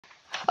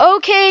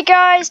Okay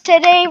guys,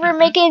 today we're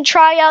making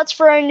tryouts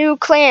for a new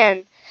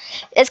clan.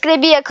 It's going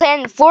to be a clan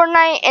in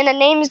Fortnite and the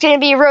name is going to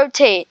be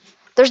Rotate.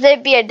 There's going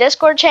to be a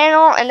Discord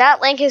channel and that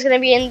link is going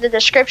to be in the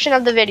description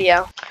of the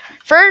video.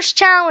 First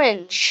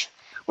challenge,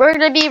 we're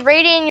going to be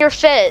rating your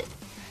fit.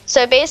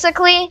 So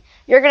basically,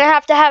 you're going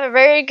to have a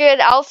very good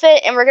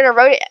outfit and we're going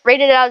to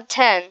rate it out of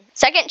 10.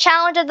 Second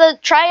challenge of the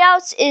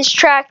tryouts is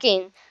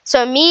tracking.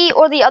 So me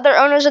or the other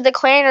owners of the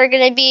clan are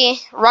going to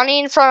be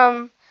running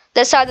from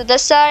this side to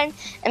this side,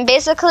 and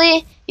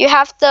basically you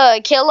have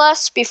to kill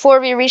us before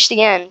we reach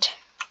the end.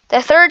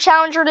 The third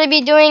challenge we're going to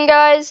be doing,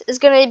 guys, is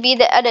going to be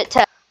the edit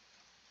test.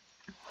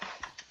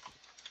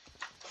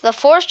 The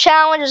fourth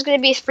challenge is going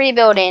to be free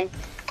building.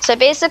 So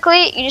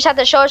basically you just have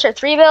to show us your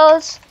 3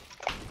 builds.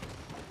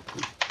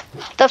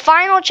 The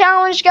final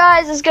challenge,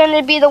 guys, is going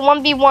to be the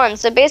 1v1.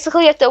 So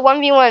basically you have to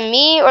 1v1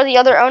 me or the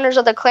other owners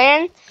of the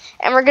clan,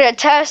 and we're going to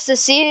test to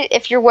see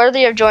if you're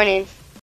worthy of joining.